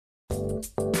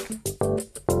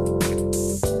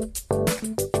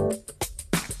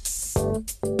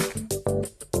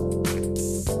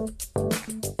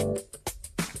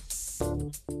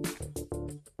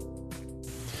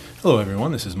Hello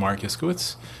everyone, this is Marc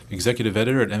Iskowitz, Executive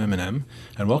Editor at MM&M,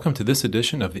 and welcome to this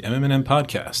edition of the MM&M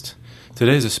Podcast.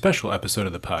 Today is a special episode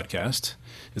of the podcast.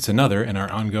 It's another in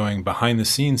our ongoing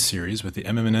behind-the-scenes series with the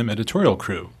MM&M editorial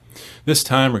crew. This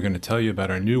time we're going to tell you about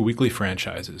our new weekly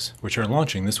franchises, which are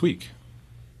launching this week.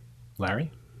 Larry?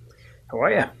 How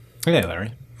are you? Hey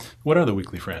Larry. What are the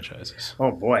weekly franchises? Oh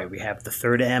boy, we have the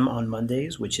third M on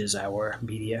Mondays, which is our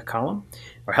media column,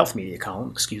 our health media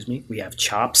column, excuse me. We have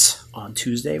Chops on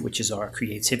Tuesday, which is our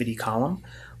creativity column.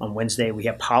 On Wednesday, we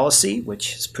have policy,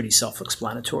 which is pretty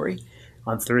self-explanatory.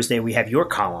 On Thursday, we have your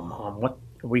column on what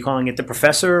are we calling it, the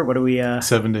professor? What are we?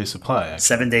 7-day supply.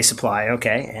 Actually. 7-day supply,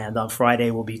 okay. And on Friday,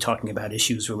 we'll be talking about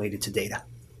issues related to data.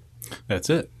 That's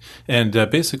it. And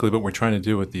basically what we're trying to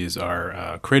do with these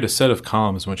are create a set of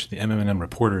columns in which the MM&M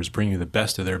reporters bring you the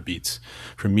best of their beats,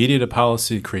 from media to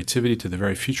policy, creativity to the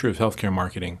very future of healthcare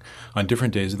marketing on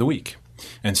different days of the week.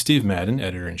 And Steve Madden,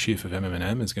 editor-in-chief of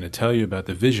MM&M, is going to tell you about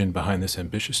the vision behind this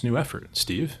ambitious new effort.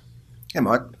 Steve? Hey,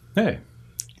 Marc. Hey.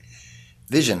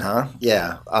 Vision, huh?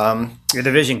 Yeah. You're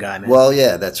the vision guy, man. Well,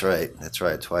 yeah, that's right. That's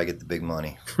why I get the big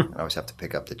money. I always have to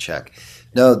pick up the check.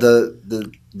 No,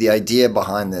 the idea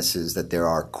behind this is that there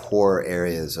are core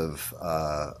areas of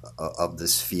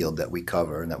this field that we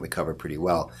cover and that we cover pretty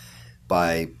well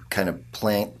by kind of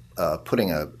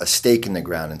putting a stake in the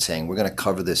ground and saying we're going to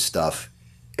cover this stuff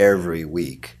every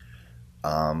week.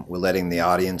 We're letting the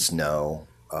audience know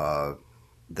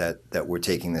that we're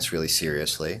taking this really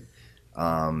seriously.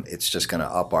 It's just going to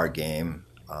up our game.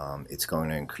 It's going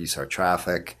to increase our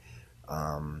traffic,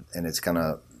 and it's going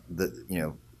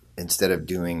to, instead of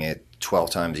doing it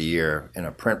 12 times a year in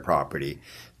a print property,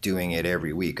 doing it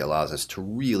every week allows us to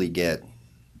really get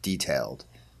detailed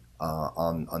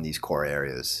on these core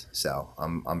areas. So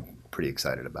I'm pretty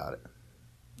excited about it.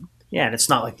 Yeah, and it's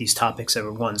not like these topics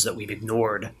are ones that we've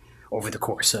ignored over the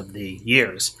course of the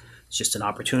years. It's just an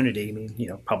opportunity. I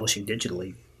mean, publishing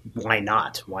digitally. Why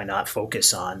not? Why not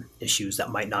focus on issues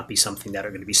that might not be something that are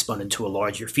going to be spun into a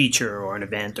larger feature or an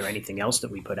event or anything else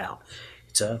that we put out?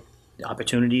 It's an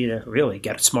opportunity to really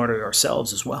get smarter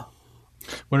ourselves as well.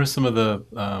 What are some of the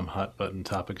hot button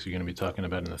topics you're going to be talking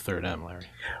about in the third M, Larry?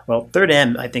 Well, third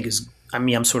M, I think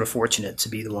I'm sort of fortunate to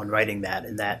be the one writing that,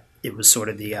 and that it was sort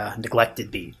of the neglected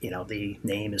beat. The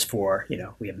name is for,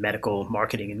 we have medical,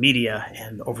 marketing, and media,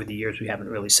 and over the years we haven't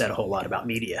really said a whole lot about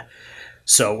media.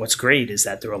 So what's great is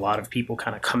that there are a lot of people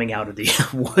kind of coming out of the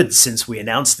woods since we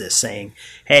announced this saying,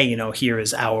 hey, here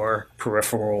is our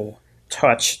peripheral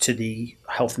touch to the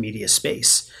health media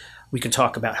space. We can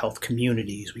talk about health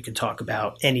communities. We can talk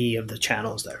about any of the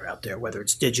channels that are out there, whether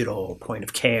it's digital, point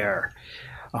of care,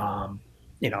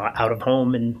 out of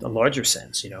home in a larger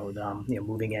sense,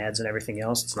 moving ads and everything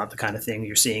else. It's not the kind of thing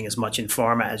you're seeing as much in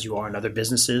pharma as you are in other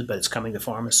businesses, but it's coming to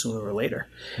pharma sooner or later.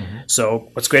 Mm-hmm.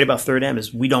 So what's great about Third M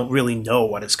is we don't really know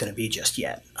what it's going to be just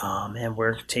yet. And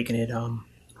we're taking it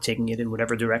in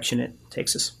whatever direction it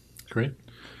takes us. Great.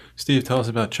 Steve, tell us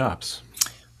about Chops.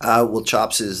 Well,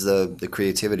 Chops is the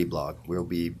creativity blog. We'll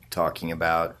be talking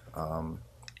about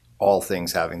all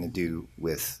things having to do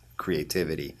with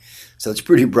creativity. So it's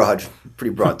pretty broad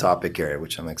topic area,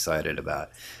 which I'm excited about.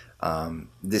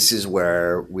 This is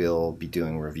where we'll be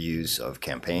doing reviews of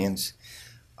campaigns,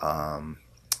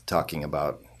 talking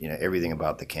about everything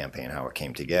about the campaign, how it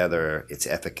came together, its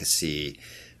efficacy,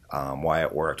 why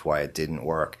it worked, why it didn't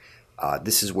work.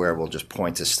 This is where we'll just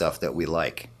point to stuff that we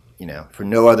like, for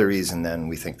no other reason than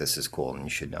we think this is cool and you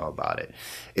should know about it.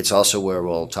 It's also where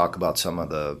we'll talk about some of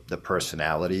the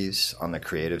personalities on the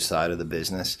creative side of the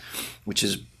business, which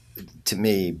is, to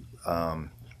me,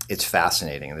 it's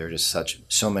fascinating. There are just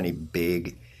so many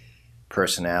big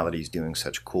personalities doing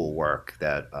such cool work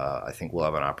that I think we'll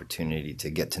have an opportunity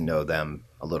to get to know them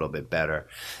a little bit better.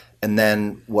 And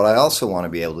then what I also want to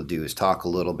be able to do is talk a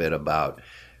little bit about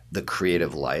the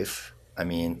creative life. I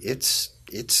mean, it's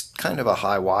kind of a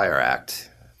high wire act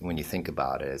when you think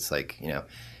about it. It's like,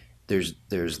 there's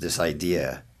this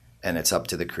idea and it's up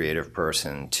to the creative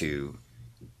person to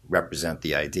represent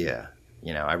the idea.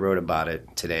 I wrote about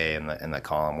it today in the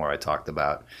column where I talked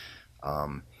about,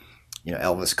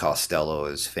 Elvis Costello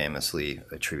is famously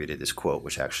attributed this quote,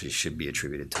 which actually should be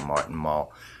attributed to Martin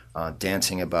Mull.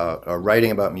 Writing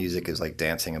about music is like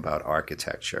dancing about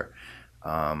architecture.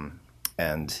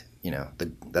 And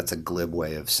that's a glib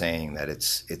way of saying that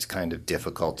it's kind of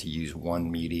difficult to use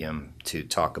one medium to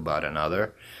talk about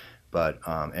another. But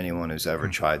anyone who's ever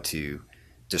tried to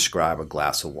describe a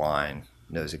glass of wine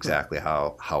knows exactly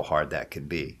how hard that could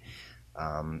be.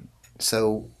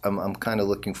 So I'm kind of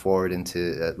looking forward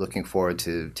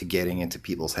to getting into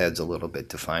people's heads a little bit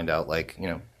to find out,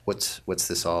 what's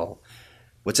this all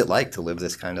what's it like to live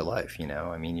this kind of life?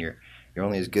 I mean, you're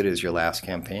only as good as your last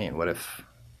campaign. What if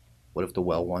the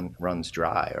well one runs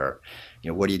dry? Or,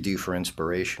 what do you do for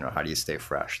inspiration? Or how do you stay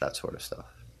fresh? That sort of stuff.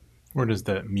 Where does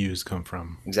that muse come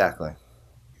from? Exactly.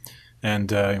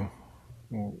 And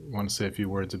want to say a few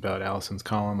words about Allison's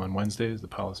column on Wednesdays, the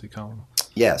policy column?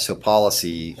 Yeah, so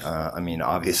policy, I mean,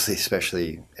 obviously,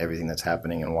 especially everything that's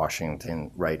happening in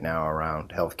Washington right now around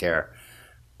healthcare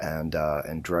and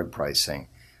drug pricing.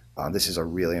 This is a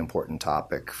really important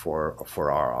topic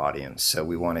for our audience. So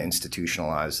we want to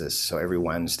institutionalize this. So every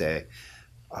Wednesday,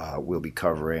 we'll be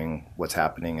covering what's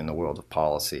happening in the world of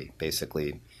policy,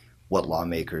 basically what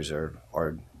lawmakers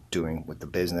are doing with the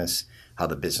business, how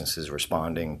the business is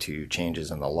responding to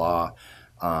changes in the law.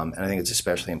 And I think it's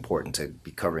especially important to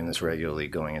be covering this regularly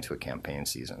going into a campaign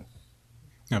season.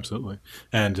 Absolutely.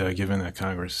 And given that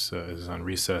Congress is on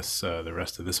recess the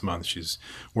rest of this month, she's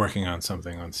working on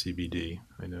something on CBD.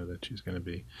 I know that she's going to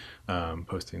be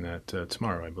posting that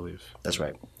tomorrow, I believe. That's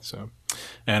right. So,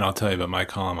 and I'll tell you about my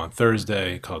column on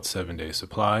Thursday called 7-Day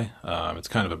Supply. It's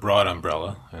kind of a broad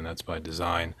umbrella, and that's by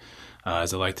design.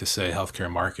 As I like to say, healthcare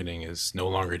marketing is no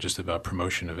longer just about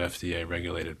promotion of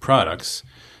FDA-regulated products.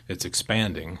 It's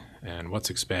expanding, and what's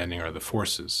expanding are the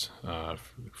forces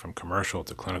from commercial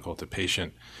to clinical to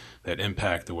patient that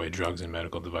impact the way drugs and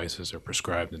medical devices are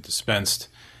prescribed and dispensed,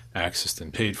 accessed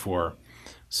and paid for.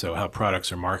 So how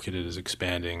products are marketed is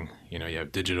expanding. You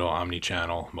have digital,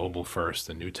 omni-channel, mobile first,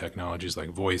 and new technologies like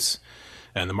voice.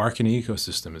 And the marketing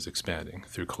ecosystem is expanding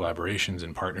through collaborations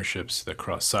and partnerships that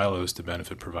cross silos to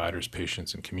benefit providers,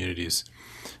 patients, and communities.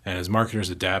 And as marketers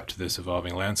adapt to this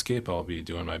evolving landscape, I'll be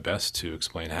doing my best to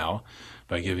explain how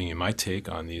by giving you my take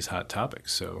on these hot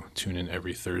topics. So tune in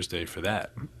every Thursday for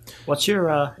that. What's your,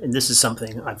 and this is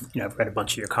something I've read a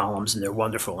bunch of your columns and they're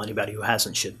wonderful. Anybody who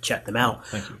hasn't should check them out.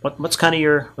 Thank you.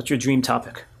 What's your dream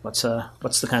topic? What's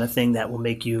the kind of thing that will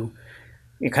make you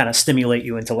kind of stimulate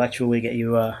you intellectually, get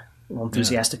you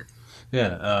enthusiastic?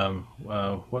 Yeah.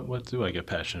 What do I get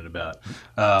passionate about?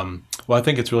 Well, I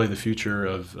think it's really the future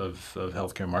of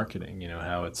healthcare marketing.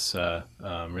 How it's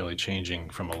really changing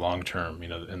from a long term.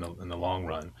 In the long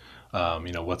run.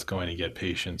 What's going to get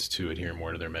patients to adhere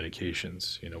more to their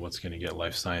medications? What's going to get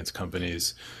life science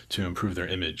companies to improve their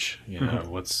image?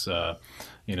 What's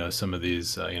some of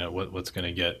these, what's going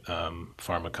to get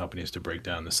pharma companies to break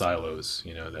down the silos,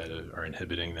 that are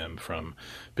inhibiting them from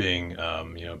being,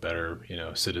 better,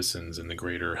 citizens in the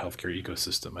greater healthcare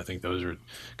ecosystem. I think those are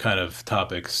kind of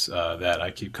topics that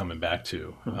I keep coming back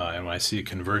to. And when I see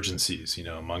convergencies,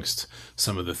 amongst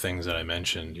some of the things that I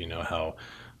mentioned, how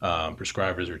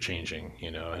prescribers are changing,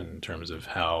 in terms of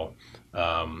how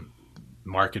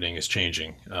marketing is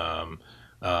changing.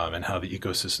 And how the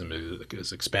ecosystem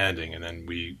is expanding, and then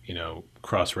we,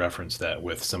 cross-reference that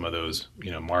with some of those,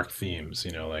 Marc themes,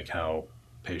 like how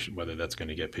whether that's going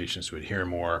to get patients to adhere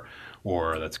more,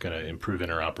 or that's going to improve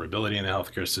interoperability in the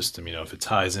healthcare system. If it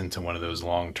ties into one of those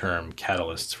long-term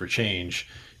catalysts for change,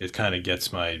 it kind of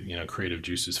gets my, creative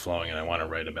juices flowing, and I want to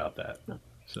write about that.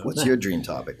 So. What's your dream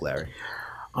topic, Larry?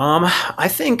 I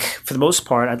think for the most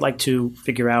part, I'd like to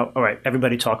figure out, all right,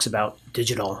 everybody talks about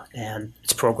digital and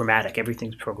it's programmatic.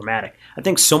 Everything's programmatic. I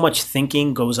think so much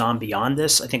thinking goes on beyond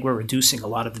this. I think we're reducing a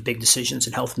lot of the big decisions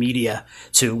in health media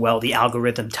to, well, the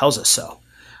algorithm tells us so.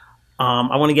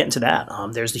 I want to get into that.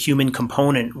 There's the human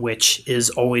component, which is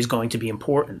always going to be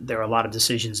important. There are a lot of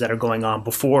decisions that are going on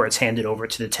before it's handed over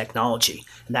to the technology.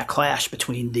 And that clash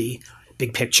between the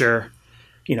big picture,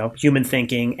 human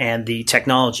thinking and the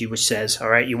technology, which says, all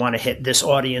right, you want to hit this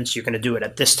audience, you're going to do it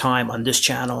at this time on this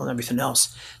channel and everything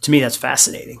else. To me, that's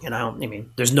fascinating. And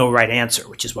there's no right answer,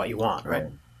 which is what you want, right?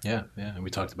 Yeah. And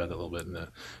we talked about that a little bit in the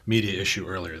media issue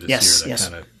earlier this year, that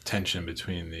kind of tension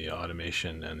between the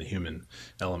automation and the human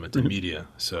element in media.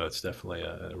 So it's definitely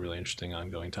a really interesting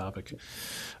ongoing topic.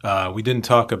 We didn't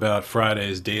talk about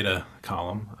Friday's data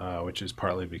column, which is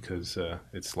partly because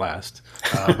it's last,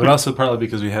 but also partly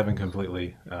because we haven't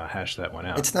completely hashed that one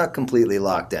out. It's not completely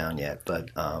locked down yet, but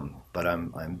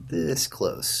I'm this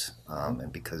close.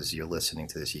 And because you're listening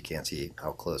to this, you can't see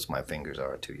how close my fingers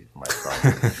are to my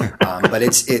phone. But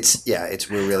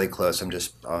we're really close. I'm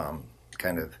just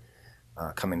kind of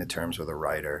coming to terms with a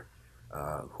writer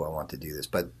who I want to do this.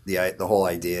 But the whole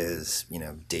idea is,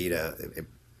 data.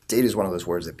 Data is one of those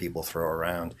words that people throw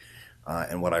around,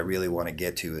 and what I really want to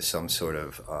get to is some sort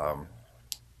of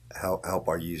help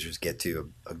our users get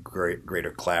to a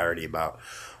greater clarity about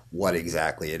what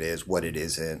exactly it is, what it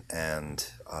isn't, and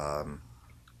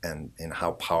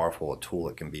how powerful a tool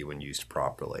it can be when used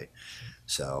properly.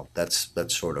 So that's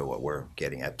sort of what we're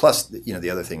getting at. Plus, the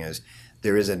other thing is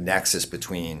there is a nexus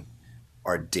between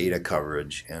our data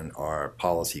coverage and our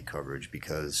policy coverage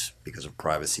because of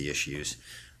privacy issues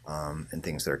and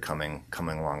things that are coming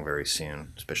along very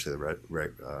soon, especially the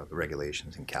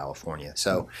regulations in California.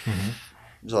 So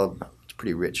it's a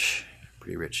pretty rich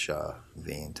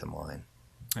vein to mine.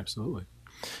 Absolutely.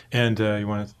 And you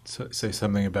want to say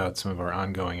something about some of our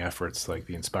ongoing efforts, like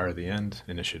the Inspire the End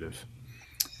initiative?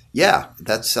 Yeah,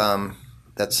 that's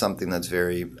something that's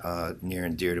very near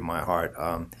and dear to my heart.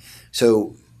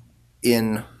 So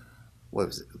in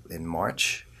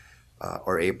March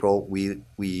or April,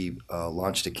 we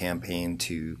launched a campaign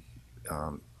to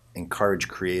encourage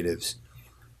creatives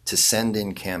to send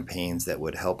in campaigns that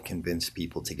would help convince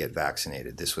people to get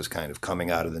vaccinated. This was kind of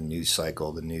coming out of the news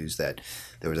cycle, the news that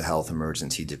there was a health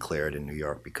emergency declared in New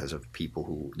York because of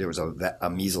there was a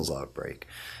measles outbreak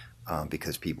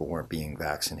because people weren't being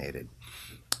vaccinated.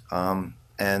 And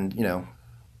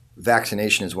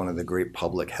vaccination is one of the great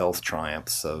public health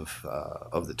triumphs of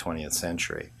the 20th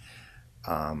century.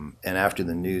 And after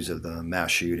the news of the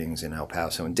mass shootings in El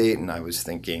Paso and Dayton, I was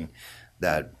thinking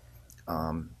that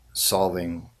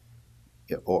solving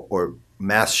or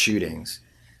mass shootings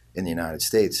in the United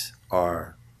States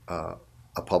are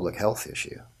a public health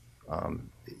issue.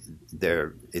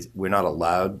 We're not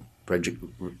allowed,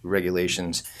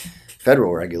 regulations,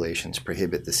 federal regulations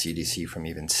prohibit the CDC from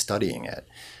even studying it.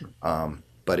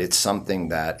 But it's something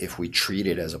that if we treat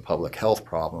it as a public health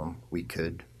problem, we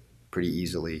could pretty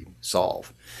easily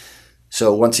solve.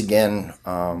 So once again,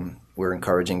 we're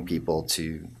encouraging people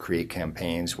to create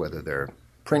campaigns, whether they're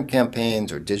print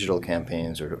campaigns or digital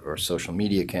campaigns or social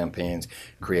media campaigns,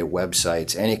 create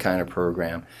websites, any kind of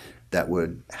program that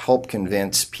would help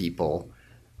convince people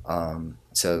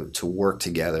to work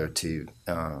together to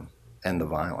end the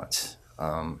violence.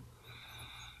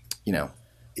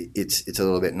 It's a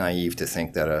little bit naive to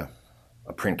think that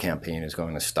a print campaign is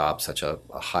going to stop such a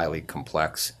highly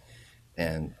complex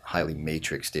and highly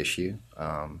matrixed issue.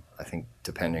 I think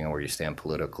depending on where you stand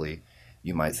politically,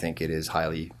 you might think it is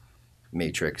highly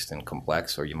matrixed and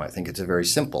complex, or you might think it's a very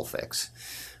simple fix.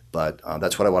 But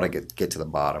that's what I want to get to the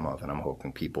bottom of, and I'm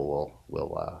hoping people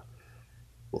will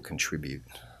contribute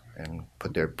and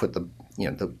put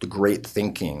the great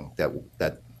thinking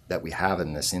that we have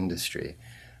in this industry.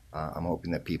 I'm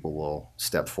hoping that people will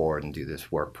step forward and do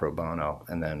this work pro bono,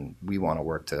 and then we want to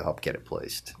work to help get it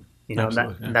placed.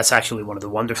 That's actually one of the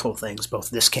wonderful things, both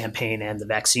this campaign and the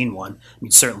vaccine one. I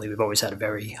mean, certainly we've always had a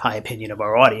very high opinion of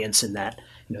our audience in that,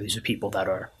 these are people that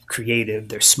are creative,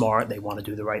 they're smart, they want to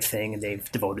do the right thing, and they've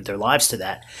devoted their lives to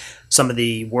that. Some of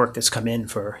the work that's come in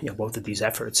for both of these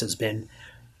efforts has been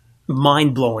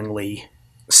mind-blowingly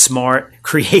smart,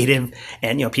 creative,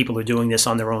 and people are doing this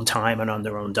on their own time and on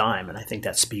their own dime. And I think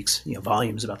that speaks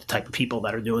volumes about the type of people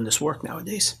that are doing this work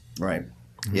nowadays. Right.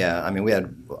 Yeah, I mean, we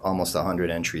had almost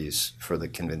 100 entries for the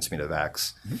Convince Me to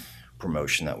Vax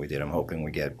promotion that we did. I'm hoping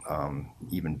we get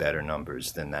even better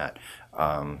numbers than that.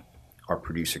 Our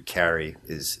producer, Carrie,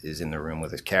 is in the room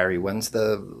with us. Carrie, when's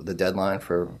the deadline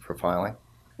for filing?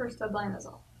 First deadline is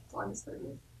August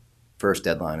 30th. First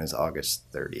deadline is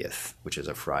August 30th, which is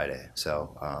a Friday.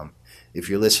 So if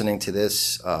you're listening to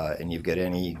this and you've got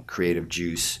any creative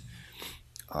juice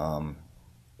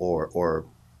or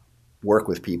work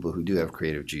with people who do have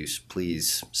creative juice,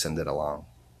 please send it along.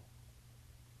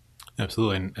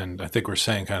 Absolutely. And I think we're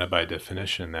saying kind of by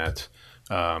definition that,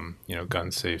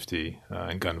 gun safety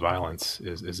and gun violence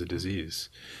is a disease.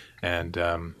 And,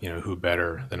 who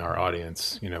better than our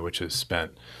audience, which has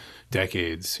spent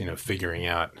decades, figuring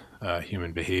out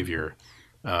human behavior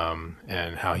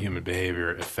and how human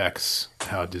behavior affects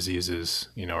how diseases,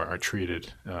 are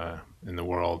treated in the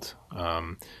world,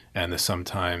 and the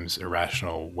sometimes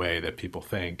irrational way that people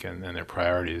think and their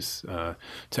priorities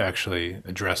to actually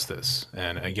address this.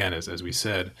 And again, as we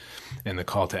said in the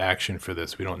call to action for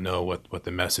this, we don't know what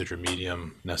the message or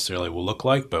medium necessarily will look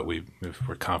like, but we're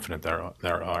confident that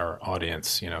our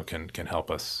audience, can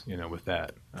help us, with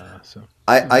that. So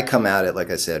I come at it, like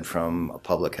I said, from a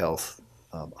public health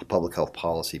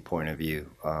policy point of view.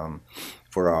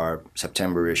 For our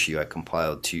September issue, I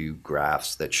compiled 2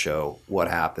 graphs that show what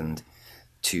happened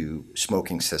to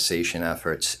smoking cessation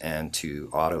efforts and to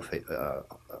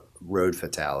road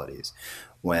fatalities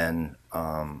when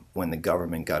the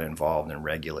government got involved in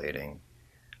regulating.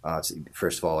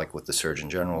 First of all, like with the Surgeon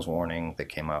General's warning that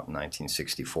came out in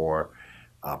 1964,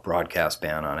 broadcast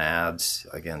ban on ads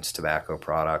against tobacco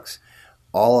products.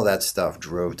 All of that stuff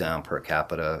drove down per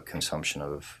capita consumption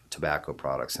of tobacco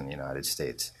products in the United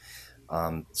States.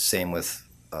 Same with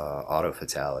auto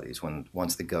fatalities.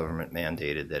 Once the government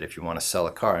mandated that if you want to sell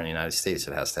a car in the United States,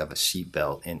 it has to have a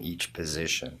seatbelt in each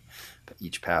position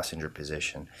each passenger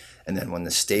position. And then when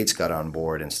the states got on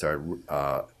board and started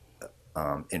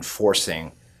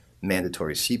enforcing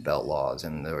mandatory seatbelt laws,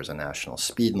 and there was a national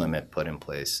speed limit put in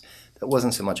place, that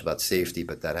wasn't so much about safety,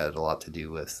 but that had a lot to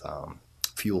do with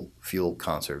fuel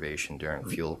conservation during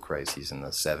fuel crises in the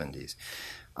 70s.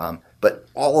 But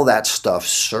all of that stuff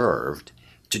served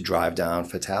to drive down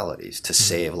fatalities, to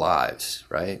save lives,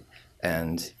 right?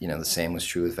 And, the same was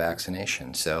true with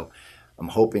vaccination. So I'm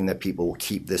hoping that people will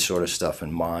keep this sort of stuff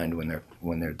in mind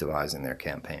when they're devising their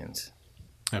campaigns.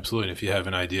 Absolutely. If you have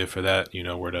an idea for that, you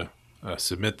know where to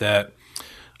submit that.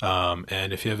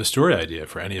 And if you have a story idea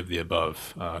for any of the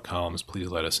above columns, please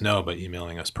let us know by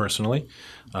emailing us personally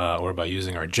or by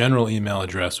using our general email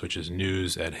address, which is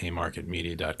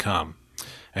news@haymarketmedia.com.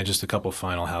 And just a couple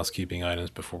final housekeeping items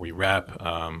before we wrap.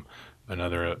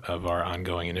 Another of our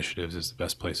ongoing initiatives is the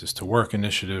Best Places to Work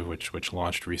initiative, which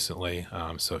launched recently.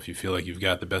 So if you feel like you've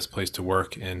got the best place to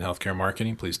work in healthcare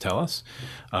marketing, please tell us.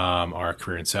 Our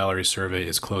career and salary survey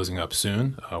is closing up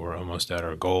soon. We're almost at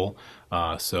our goal.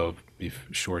 So be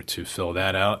sure to fill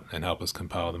that out and help us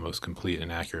compile the most complete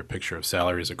and accurate picture of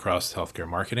salaries across healthcare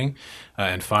marketing.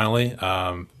 And finally,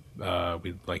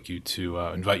 we'd like you to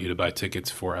invite you to buy tickets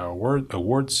for our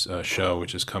awards show,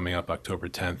 which is coming up October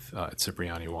 10th at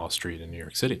Cipriani Wall Street in New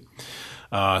York City.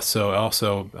 So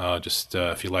also,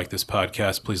 if you like this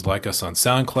podcast, please like us on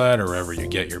SoundCloud or wherever you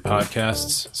get your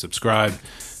podcasts, subscribe,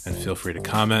 and feel free to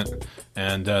comment.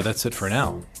 And that's it for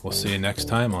now. We'll see you next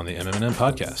time on the MM&M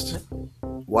podcast.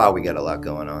 Wow, we got a lot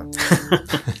going on.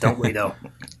 Don't we, though?